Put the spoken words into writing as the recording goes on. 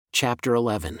chapter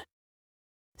 11.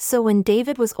 So when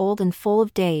David was old and full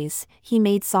of days, he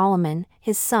made Solomon,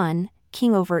 his son,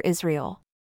 king over Israel.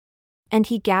 And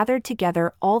he gathered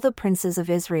together all the princes of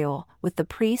Israel, with the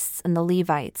priests and the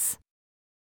Levites.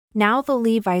 Now the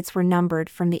Levites were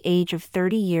numbered from the age of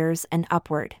 30 years and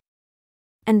upward.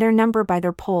 And their number by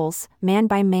their polls, man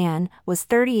by man, was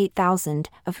 38,000,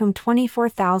 of whom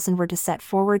 24,000 were to set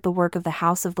forward the work of the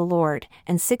house of the Lord,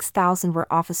 and 6,000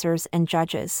 were officers and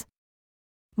judges.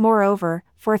 Moreover,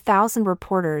 4,000 were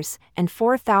porters, and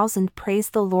 4,000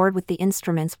 praised the Lord with the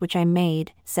instruments which I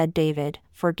made, said David,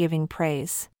 for giving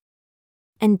praise.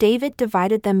 And David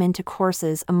divided them into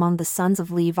courses among the sons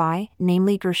of Levi,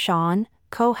 namely Gershon,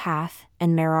 Kohath,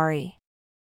 and Merari.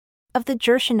 Of the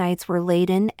Gershonites were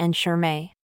Ladan and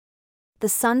Shimei. The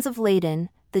sons of Ladan,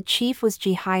 the chief was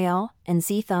Jehiel, and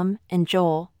Zetham, and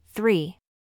Joel, 3.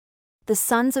 The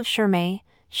sons of Shimei,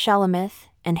 Shelomith,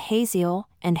 and Haziel,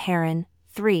 and Haran,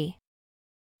 3.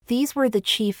 These were the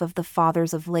chief of the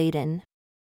fathers of Ladan.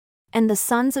 And the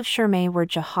sons of Shimei were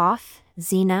Jahath,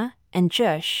 Zena, and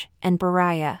Jush, and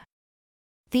Beriah.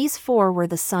 These 4 were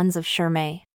the sons of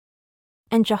Shimei.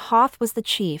 And Jahath was the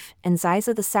chief, and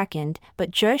Ziza the second,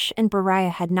 but Jush and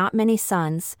Beriah had not many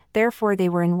sons, therefore they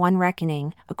were in one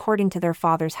reckoning, according to their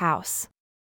father's house.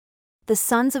 The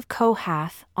sons of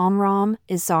Kohath, Amram,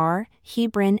 Izhar,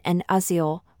 Hebron and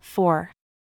Uzziel, 4.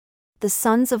 The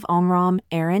sons of Amram,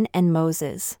 Aaron and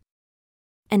Moses.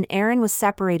 And Aaron was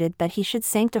separated that he should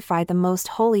sanctify the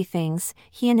most holy things,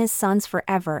 he and his sons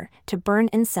forever, to burn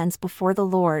incense before the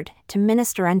Lord, to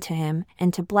minister unto him,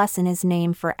 and to bless in his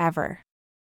name forever.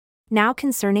 Now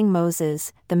concerning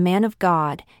Moses, the man of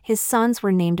God, his sons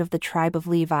were named of the tribe of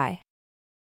Levi.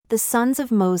 The sons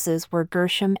of Moses were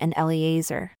Gershom and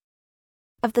Eleazar.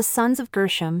 Of the sons of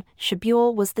Gershom,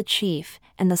 Shebuel was the chief,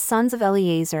 and the sons of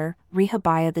Eleazar,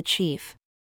 Rehabiah the chief.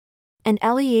 And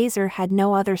Eleazar had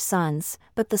no other sons,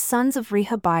 but the sons of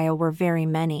Rehabiah were very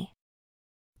many.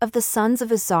 Of the sons of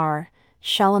Izhar,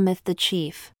 Shelomith the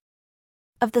chief.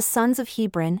 Of the sons of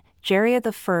Hebron, Jeriah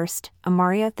the first,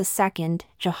 Amariah the second,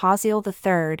 Jahaziel the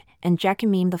third, and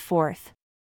Jechimim the fourth.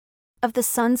 Of the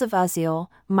sons of Uzziel,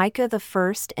 Micah the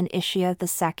first and Ishiah the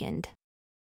second.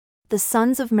 The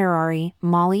sons of Merari,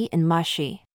 Mali and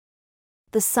Mushi.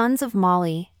 The sons of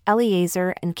Mali,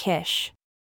 Eleazar and Kish.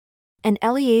 And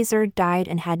Eleazar died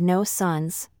and had no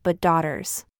sons, but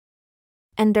daughters.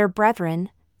 And their brethren,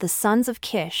 the sons of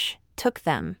Kish, took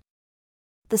them.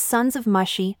 The sons of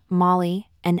Mushi, Mali,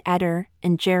 and Eder,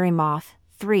 and Jerimoth,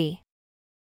 3.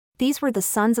 These were the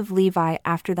sons of Levi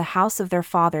after the house of their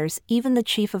fathers, even the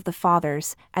chief of the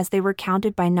fathers, as they were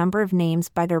counted by number of names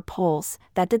by their polls,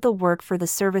 that did the work for the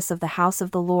service of the house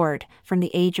of the Lord, from the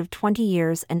age of 20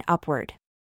 years and upward.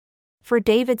 For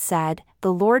David said,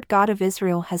 The Lord God of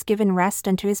Israel has given rest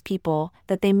unto his people,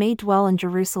 that they may dwell in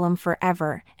Jerusalem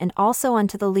forever, and also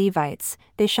unto the Levites,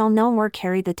 they shall no more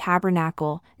carry the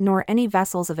tabernacle, nor any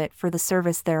vessels of it for the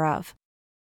service thereof.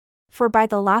 For by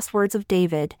the last words of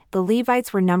David, the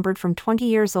Levites were numbered from 20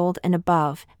 years old and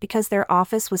above, because their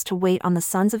office was to wait on the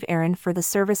sons of Aaron for the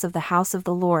service of the house of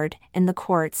the Lord, in the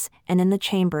courts, and in the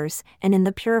chambers, and in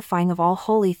the purifying of all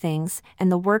holy things, and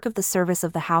the work of the service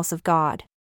of the house of God.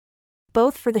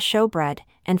 Both for the showbread,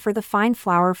 and for the fine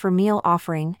flour for meal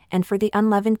offering, and for the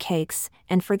unleavened cakes,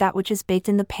 and for that which is baked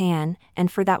in the pan,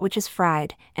 and for that which is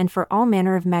fried, and for all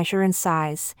manner of measure and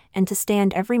size, and to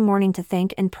stand every morning to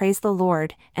thank and praise the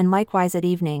Lord, and likewise at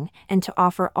evening, and to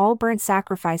offer all burnt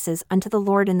sacrifices unto the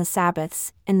Lord in the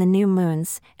Sabbaths, in the new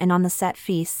moons, and on the set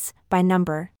feasts, by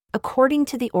number, according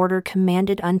to the order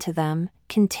commanded unto them,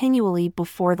 continually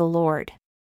before the Lord.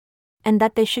 And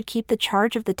that they should keep the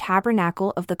charge of the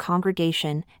tabernacle of the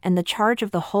congregation, and the charge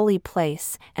of the holy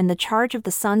place, and the charge of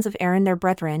the sons of Aaron their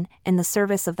brethren, in the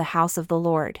service of the house of the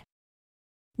Lord.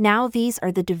 Now these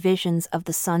are the divisions of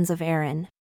the sons of Aaron.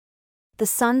 The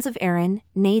sons of Aaron,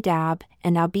 Nadab,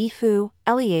 and Abihu,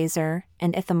 Eleazar,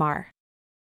 and Ithamar.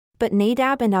 But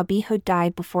Nadab and Abihu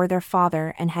died before their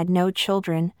father and had no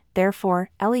children,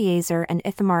 therefore Eleazar and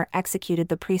Ithamar executed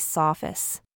the priest's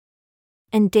office.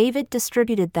 And David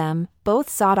distributed them, both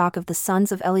Zadok of the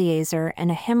sons of Eleazar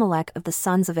and Ahimelech of the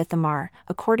sons of Ithamar,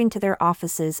 according to their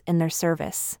offices in their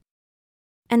service.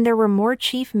 And there were more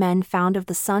chief men found of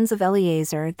the sons of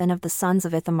Eleazar than of the sons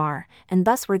of Ithamar, and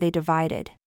thus were they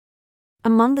divided.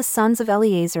 Among the sons of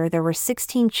Eleazar there were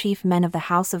 16 chief men of the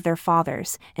house of their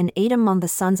fathers, and 8 among the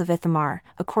sons of Ithamar,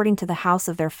 according to the house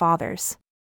of their fathers.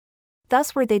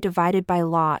 Thus were they divided by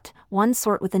lot, one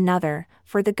sort with another,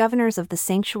 for the governors of the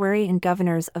sanctuary and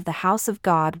governors of the house of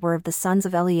God were of the sons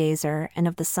of Eleazar and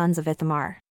of the sons of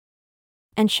Ithamar.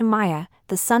 And Shemaiah,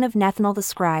 the son of Nethanel the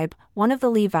scribe, one of the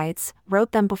Levites,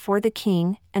 wrote them before the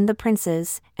king, and the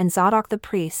princes, and Zadok the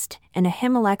priest, and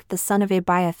Ahimelech the son of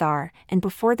Abiathar, and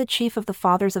before the chief of the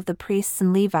fathers of the priests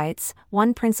and Levites,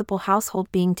 one principal household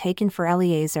being taken for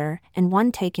Eleazar, and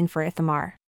one taken for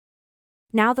Ithamar.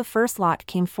 Now the first lot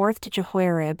came forth to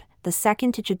Jehoiarib, the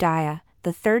second to Jedaiah,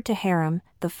 the third to Haram,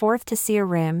 the fourth to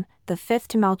Searim, the fifth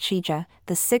to Malchijah,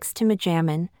 the sixth to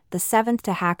Mijamin, the seventh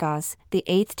to Hakaz, the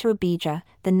eighth to Abijah,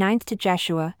 the ninth to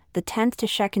Jeshua, the 10th to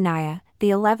Shechaniah, the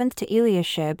 11th to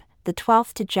Eliashib, the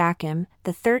 12th to Jachim,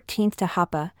 the 13th to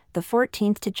Huppah, the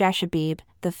 14th to Jeshabib,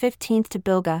 the 15th to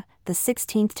Bilgah, the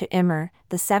 16th to Immer,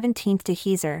 the 17th to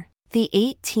Hezer, the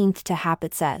 18th to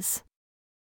Hapitzez,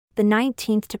 the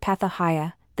 19th to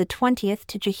Pethahiah, the 20th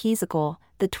to Jehezekel,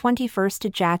 the 21st to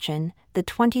Jachin, the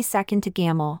 22nd to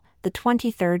Gamal, the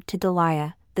 23rd to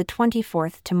Deliah, the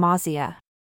 24th to Mauziah.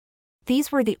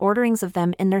 These were the orderings of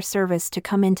them in their service to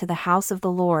come into the house of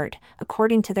the Lord,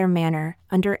 according to their manner,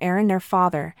 under Aaron their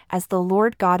father, as the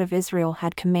Lord God of Israel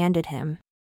had commanded him.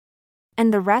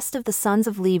 And the rest of the sons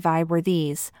of Levi were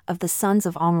these: of the sons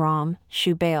of Amram,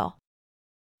 Shubael.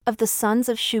 Of the sons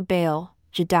of Shubael,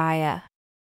 Jedaiah.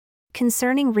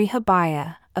 Concerning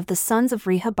Rehabiah, of the sons of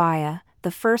Rehabiah,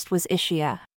 the first was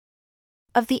Ishiah.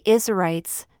 Of the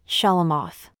Israelites,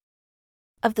 Shelomoth.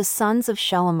 Of the sons of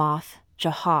Shelomoth,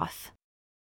 Jahath.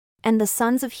 And the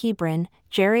sons of Hebron,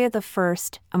 Jeriah the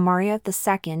first, Amariah the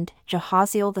second,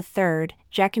 Jahaziel the third,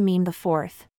 Jechimim the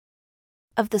fourth.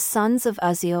 Of the sons of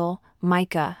Uzziel,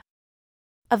 Micah.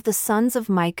 Of the sons of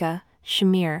Micah,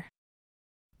 Shemir.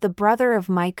 The brother of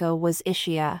Micah was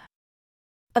Ishiah.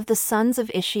 Of the sons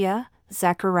of Ishiah,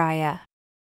 Zechariah.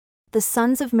 The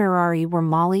sons of Merari were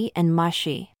Mali and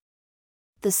Mushi.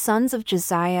 The sons of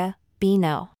Josiah,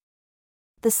 Beno.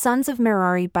 The sons of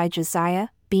Merari by Josiah,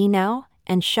 Beno,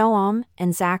 and Shoam,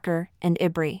 and Zachar, and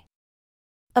Ibri.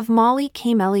 Of Mali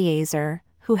came Eleazar,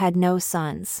 who had no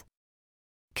sons.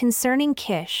 Concerning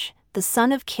Kish, the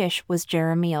son of Kish was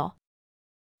Jeremiel.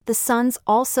 The sons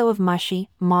also of Mushi,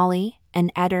 Mali,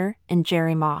 and Eder, and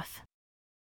Jerimoth.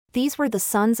 These were the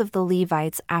sons of the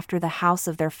Levites after the house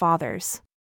of their fathers.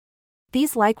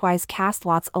 These likewise cast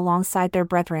lots alongside their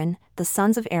brethren, the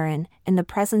sons of Aaron, in the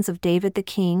presence of David the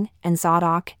king, and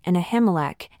Zadok, and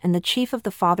Ahimelech, and the chief of the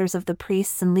fathers of the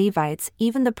priests and Levites,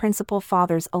 even the principal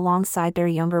fathers alongside their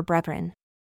younger brethren.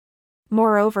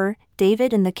 Moreover,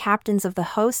 David and the captains of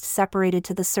the host separated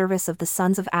to the service of the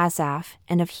sons of Asaph,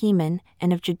 and of Heman,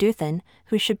 and of Jeduthun,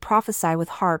 who should prophesy with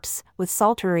harps, with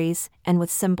psalteries, and with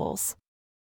cymbals.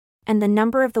 And the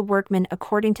number of the workmen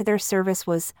according to their service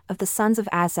was, of the sons of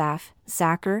Asaph,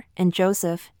 Zachar, and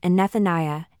Joseph, and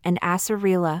Nethaniah, and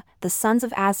Asarela, the sons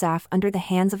of Asaph under the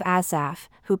hands of Asaph,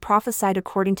 who prophesied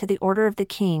according to the order of the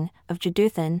king, of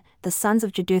Jeduthun, the sons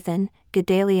of Jeduthun,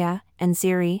 Gedaliah, and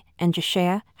Zeri, and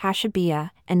Jeshaiah, Hashabiah,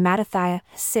 and Mattathiah,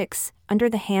 6, under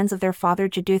the hands of their father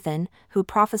Jeduthun, who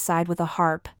prophesied with a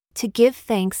harp, to give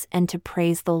thanks and to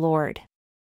praise the Lord.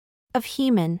 Of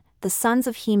Heman, the sons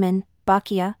of Heman,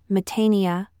 Bukiah,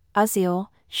 Mattaniah, Uzziel,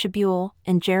 Shebuel,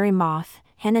 and Jerimoth,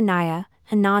 Hananiah,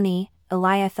 Hanani,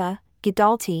 Eliathah,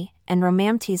 Gedalti, and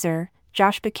Romamtezer,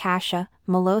 Joshbekasha,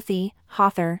 Malothi,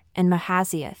 Hothar, and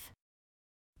Mahaziath.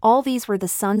 All these were the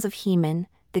sons of Heman,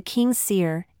 the king's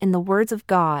seer, in the words of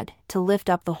God, to lift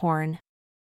up the horn.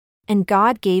 And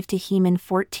God gave to Heman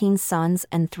 14 sons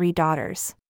and 3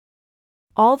 daughters.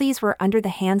 All these were under the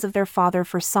hands of their father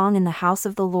for song in the house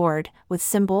of the Lord, with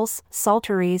cymbals,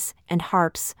 psalteries, and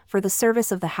harps, for the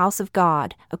service of the house of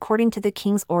God, according to the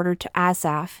king's order to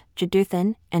Asaph,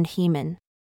 Jeduthun, and Heman.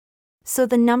 So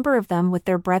the number of them with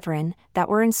their brethren, that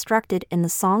were instructed in the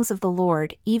songs of the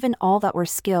Lord, even all that were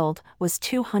skilled, was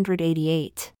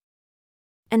 288.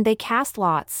 And they cast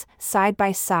lots, side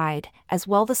by side, as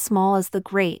well the small as the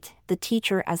great, the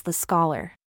teacher as the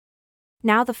scholar.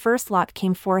 Now the first lot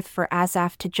came forth for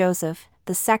Asaph to Joseph,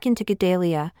 the second to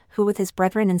Gedaliah, who with his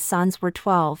brethren and sons were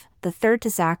 12, the third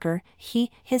to Zachar,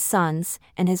 his sons,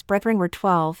 and his brethren were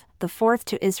 12, the fourth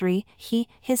to Isri,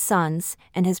 his sons,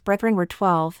 and his brethren were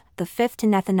 12, the fifth to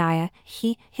Nethaniah,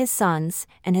 his sons,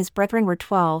 and his brethren were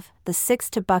 12, the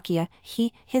sixth to Bukiah,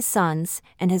 his sons,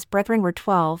 and his brethren were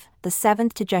 12, the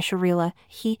seventh to Jesharelah,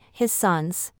 his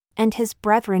sons, and his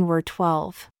brethren were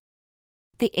 12.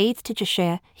 The 8th to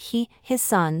Jeshaiah, his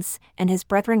sons, and his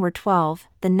brethren were 12.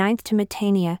 The 9th to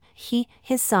Mattaniah,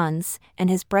 his sons, and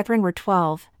his brethren were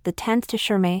 12. The 10th to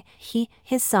Shimei,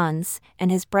 his sons, and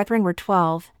his brethren were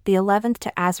 12. The 11th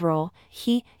to Azrael,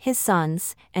 his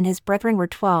sons, and his brethren were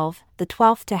 12. The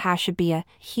 12th to Hashabiah,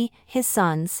 his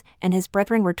sons, and his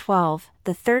brethren were 12.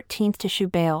 The 13th to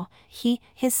Shubael,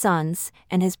 his sons,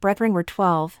 and his brethren were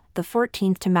 12. The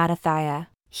 14th to Mattathiah,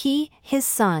 his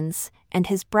sons, and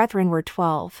his brethren were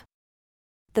 12.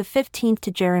 The 15th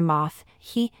to Jeremoth,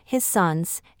 his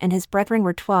sons, and his brethren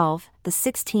were 12. The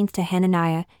 16th to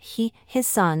Hananiah, his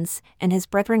sons, and his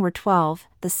brethren were 12.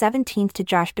 The 17th to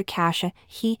Joshbekasha,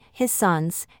 his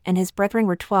sons, and his brethren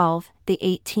were 12. The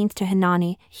 18th to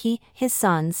Hanani, his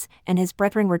sons, and his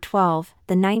brethren were 12.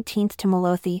 The 19th to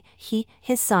Malothi,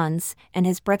 his sons, and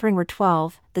his brethren were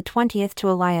 12. The 20th to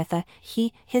Eliathah,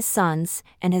 his sons,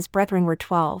 and his brethren were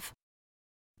 12.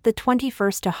 The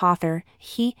 21st to Hothar,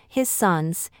 his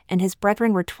sons, and his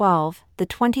brethren were 12. The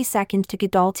 22nd to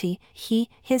Gedalti,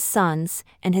 his sons,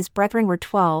 and his brethren were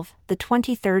 12. The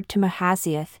 23rd to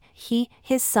Mahaziath,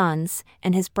 his sons,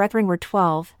 and his brethren were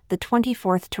 12. The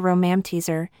 24th to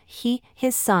Romamtezer,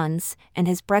 his sons, and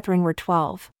his brethren were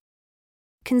 12.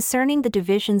 Concerning the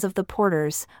divisions of the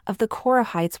porters, of the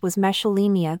Korahites was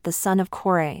Meshelemiah the son of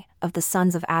Korah, of the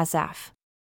sons of Asaph.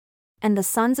 And the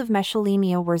sons of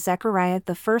Meshelemiah were Zechariah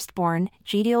the firstborn,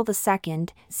 Jediel the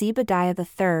second, Zebadiah the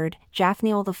third,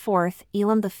 Jathniel the fourth,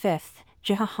 Elam the fifth,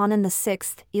 Jehohanan the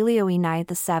sixth, Elioenai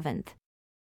the seventh.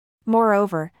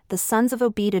 Moreover, the sons of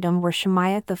Obededom were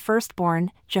Shemaiah the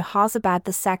firstborn, Jehozabad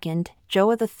the second,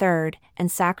 Joah the third,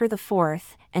 and Sacher the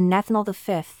fourth, and Nethanel the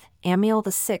fifth, Amiel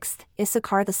the sixth,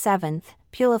 Issachar the seventh,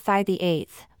 Pelathai the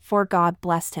eighth, for God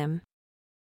blessed him.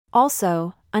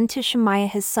 Also, unto Shemaiah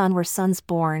his son were sons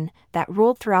born, that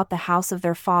ruled throughout the house of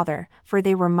their father, for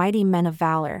they were mighty men of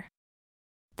valor.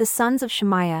 The sons of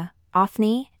Shemaiah,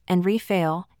 Othni, and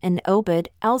Rephael, and Obed,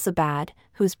 Elzabad,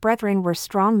 whose brethren were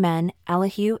strong men,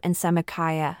 Elihu and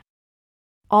Semachiah.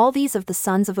 All these of the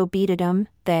sons of Obededom,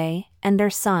 they, and their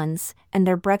sons, and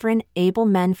their brethren, able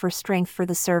men for strength for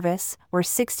the service, were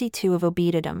 62 of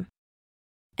Obededom.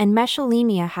 And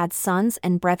Meshelemiah had sons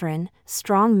and brethren,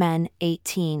 strong men,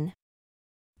 18.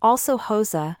 Also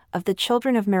Hosah, of the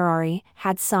children of Merari,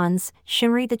 had sons,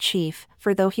 Shimri the chief,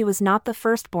 for though he was not the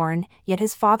firstborn, yet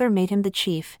his father made him the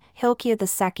chief, Hilkiah the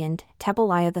second,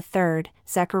 Tebaliah the third,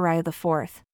 Zechariah the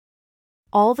fourth.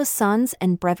 All the sons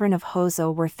and brethren of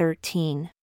Hosah were 13.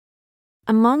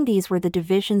 Among these were the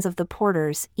divisions of the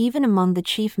porters, even among the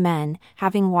chief men,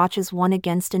 having watches one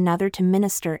against another to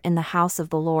minister in the house of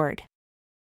the Lord.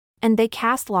 And they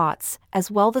cast lots,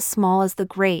 as well the small as the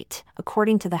great,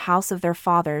 according to the house of their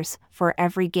fathers, for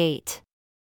every gate.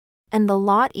 And the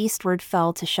lot eastward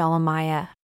fell to Shelemiah.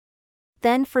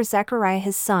 Then for Zechariah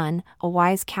his son, a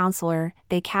wise counselor,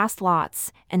 they cast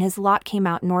lots, and his lot came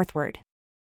out northward.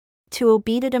 To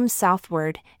Obededom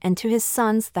southward, and to his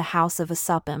sons the house of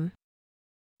Asuppim.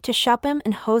 To Shuppim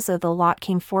and Hosah the lot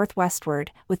came forth westward,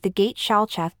 with the gate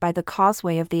Shalcheth by the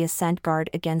causeway of the ascent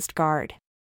guard against guard.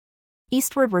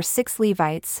 Eastward were 6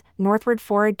 Levites, northward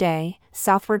 4 a day,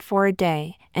 southward 4 a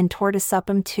day, and toward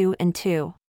Asuppim 2 and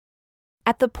 2.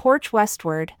 At the porch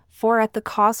westward, 4 at the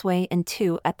causeway and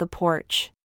 2 at the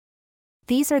porch.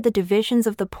 These are the divisions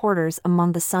of the porters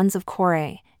among the sons of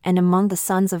Korah, and among the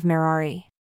sons of Merari.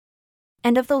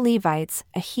 And of the Levites,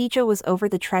 Ahijah was over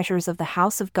the treasures of the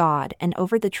house of God and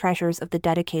over the treasures of the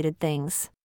dedicated things.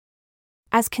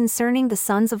 As concerning the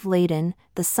sons of Ladan,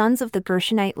 the sons of the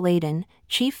Gershonite Ladan,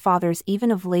 chief fathers even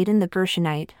of Ladan the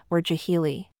Gershonite, were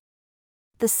Jehili.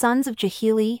 The sons of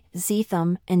Jehili,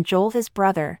 Zetham, and Joel his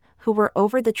brother, who were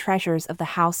over the treasures of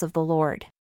the house of the Lord.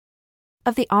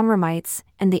 Of the Amramites,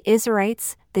 and the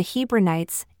Izharites, the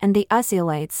Hebronites, and the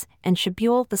Uzzielites, and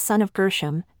Shebuel the son of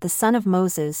Gershom, the son of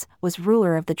Moses, was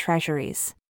ruler of the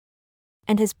treasuries.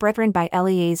 And his brethren by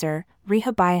Eleazar,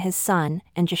 Rehabiah his son,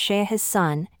 and Jeshaiah his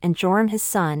son, and Joram his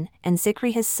son, and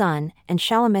Zichri his son, and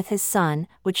Shelomith his son,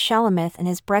 which Shelomith and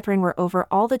his brethren were over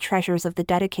all the treasures of the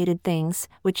dedicated things,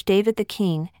 which David the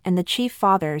king, and the chief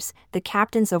fathers, the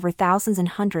captains over thousands and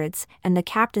hundreds, and the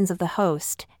captains of the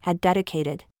host, had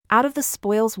dedicated. Out of the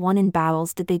spoils won in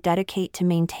battles did they dedicate to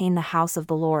maintain the house of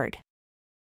the Lord.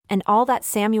 And all that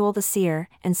Samuel the seer,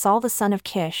 and Saul the son of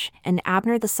Kish, and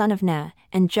Abner the son of Ner,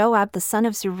 and Joab the son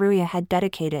of Zeruiah had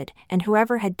dedicated, and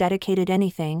whoever had dedicated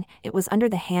anything, it was under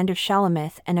the hand of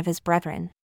Shelomith and of his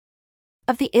brethren.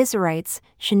 Of the Israelites,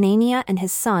 Shenaniah and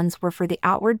his sons were for the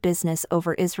outward business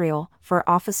over Israel, for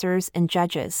officers and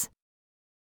judges.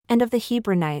 And of the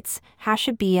Hebronites,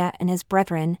 Hashabiah and his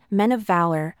brethren, men of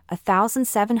valor,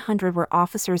 1,700 were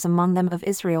officers among them of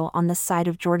Israel on the side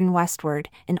of Jordan westward,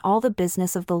 in all the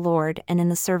business of the Lord and in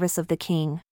the service of the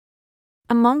king.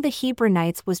 Among the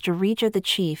Hebronites was Jerijah the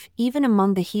chief, even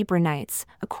among the Hebronites,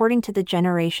 according to the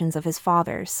generations of his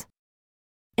fathers.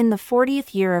 In the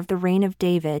 40th year of the reign of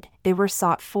David, they were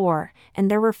sought for, and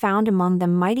there were found among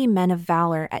them mighty men of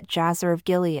valor at Jazer of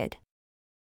Gilead.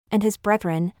 And his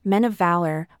brethren, men of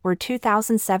valor, were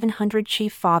 2,700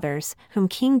 chief fathers, whom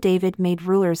King David made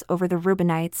rulers over the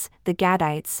Reubenites, the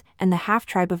Gadites, and the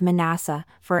half-tribe of Manasseh,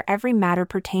 for every matter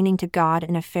pertaining to God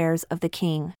and affairs of the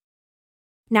king.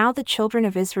 Now the children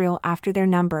of Israel after their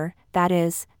number, that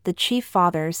is, the chief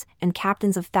fathers, and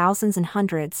captains of thousands and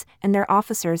hundreds, and their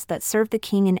officers that served the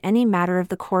king in any matter of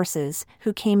the courses,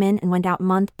 who came in and went out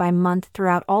month by month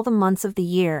throughout all the months of the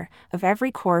year, of every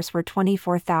course were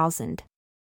 24,000.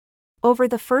 Over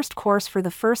the first course for the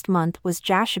first month was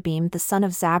Jashabim the son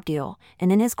of Zabdiel,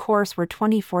 and in his course were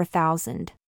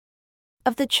 24,000.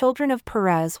 Of the children of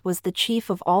Perez was the chief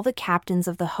of all the captains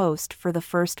of the host for the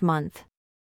first month.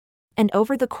 And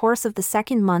over the course of the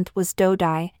second month was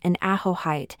Dodai, an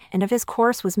Ahohite, and of his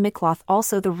course was Mikloth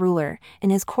also the ruler,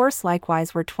 and his course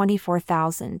likewise were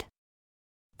 24,000.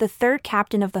 The third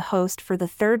captain of the host for the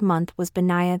third month was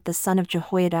Benaiah the son of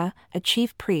Jehoiada, a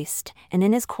chief priest, and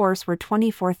in his course were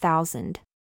 24,000.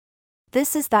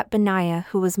 This is that Benaiah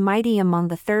who was mighty among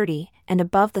the 30, and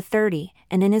above the 30,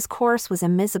 and in his course was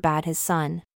Ammizabad his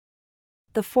son.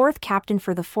 The fourth captain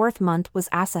for the fourth month was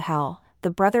Asahel, the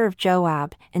brother of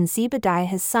Joab, and Zebadiah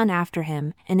his son after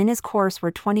him, and in his course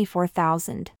were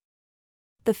 24,000.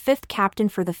 The fifth captain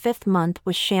for the fifth month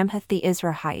was Shamhuth the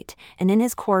Izrahite, and in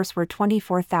his course were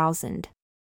 24,000.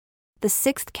 The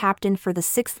sixth captain for the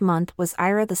sixth month was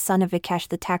Ira the son of Ikesh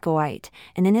the Tekoite,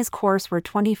 and in his course were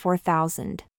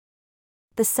 24,000.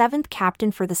 The seventh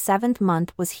captain for the seventh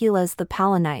month was Helaz the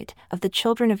Palonite, of the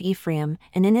children of Ephraim,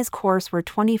 and in his course were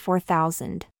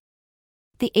 24,000.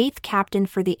 The eighth captain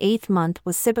for the eighth month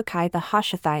was Sibbecai the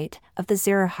Hushathite, of the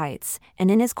Zerahites, and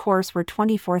in his course were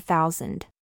 24,000.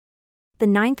 The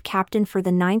ninth captain for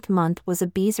the ninth month was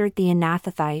Abiezer the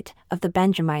Anathothite, of the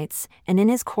Benjamites, and in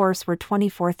his course were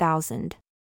 24,000.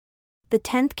 The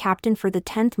 10th captain for the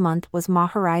 10th month was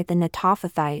Maharai the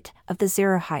Netophathite, of the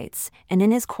Zerahites, and in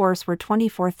his course were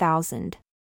 24,000.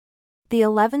 The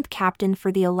 11th captain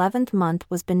for the 11th month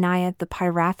was Benaiah the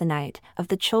Pirathonite, of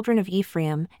the children of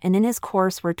Ephraim, and in his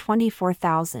course were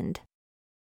 24,000.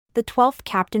 The 12th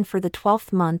captain for the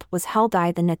 12th month was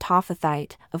Heldai the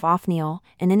Netophathite, of Othniel,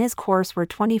 and in his course were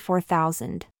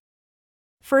 24,000.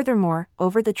 Furthermore,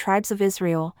 over the tribes of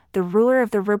Israel, the ruler of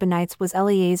the Reubenites was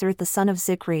Eleazar the son of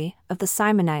Zikri, of the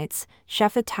Simonites,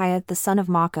 Shephatiah the son of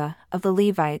Makkah, of the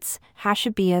Levites,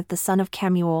 Hashabiah the son of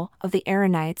Kemuel, of the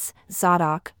Aaronites,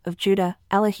 Zadok, of Judah,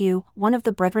 Elihu, one of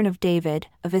the brethren of David,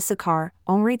 of Issachar,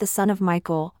 Omri the son of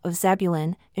Michael, of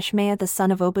Zebulun, Ishmael the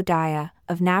son of Obadiah,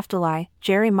 of Naphtali,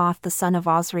 Jerimoth the son of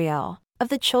Azriel. Of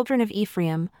the children of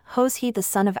Ephraim, Hoshe the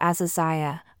son of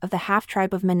Azaziah, of the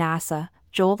half-tribe of Manasseh,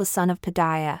 Joel the son of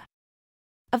Pedaiah.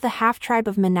 Of the half-tribe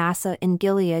of Manasseh in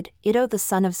Gilead, Iddo the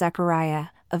son of Zechariah,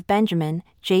 of Benjamin,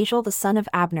 Jaziel the son of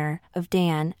Abner, of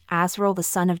Dan, Azrael the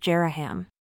son of Jeraham.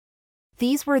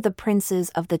 These were the princes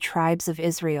of the tribes of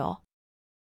Israel.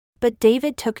 But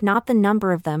David took not the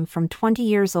number of them from 20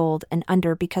 years old and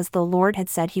under, because the Lord had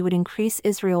said he would increase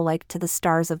Israel like to the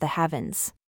stars of the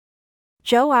heavens.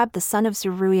 Joab the son of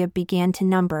Zeruiah began to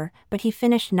number, but he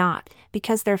finished not,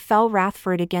 because there fell wrath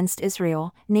for it against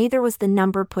Israel, neither was the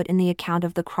number put in the account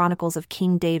of the Chronicles of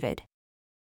King David.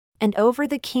 And over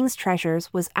the king's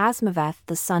treasures was Asmaveth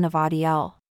the son of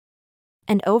Adiel.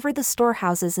 And over the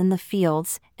storehouses in the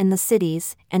fields, in the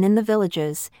cities, and in the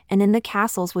villages, and in the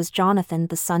castles was Jonathan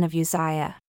the son of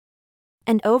Uzziah.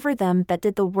 And over them that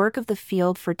did the work of the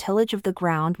field for tillage of the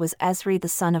ground was Ezri the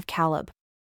son of Caleb.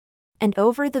 And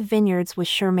over the vineyards was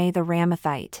Shimei the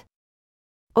Ramathite.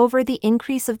 Over the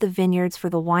increase of the vineyards for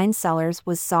the wine cellars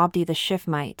was Zabdi the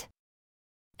Shifmite.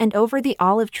 And over the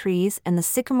olive trees and the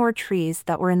sycamore trees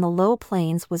that were in the low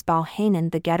plains was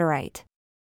Balhanan the Gederite.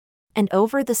 And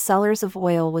over the cellars of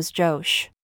oil was Josh.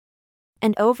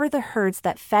 And over the herds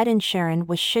that fed in Sharon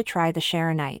was Shitrai the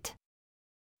Sharonite.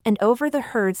 And over the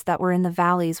herds that were in the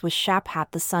valleys was Shaphat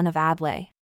the son of Adlai.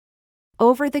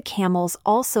 Over the camels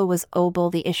also was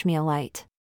Obal the Ishmaelite.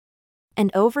 And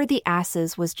over the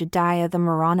asses was Jediah the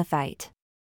Meronothite.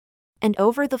 And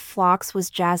over the flocks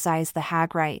was Jaziz the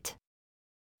Hagrite.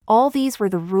 All these were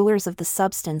the rulers of the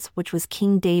substance which was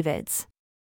King David's.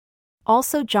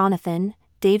 Also Jonathan,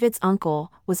 David's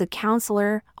uncle, was a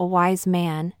counselor, a wise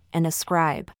man, and a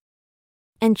scribe.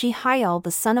 And Jehiel the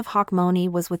son of Hachmoni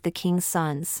was with the king's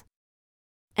sons.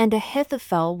 And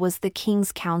Ahithophel was the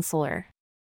king's counselor.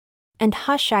 And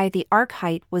Hushai the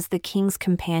Archite was the king's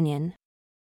companion.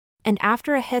 And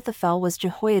after Ahithophel was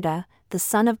Jehoiada, the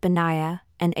son of Benaiah,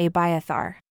 and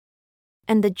Abiathar.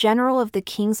 And the general of the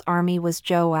king's army was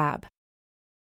Joab.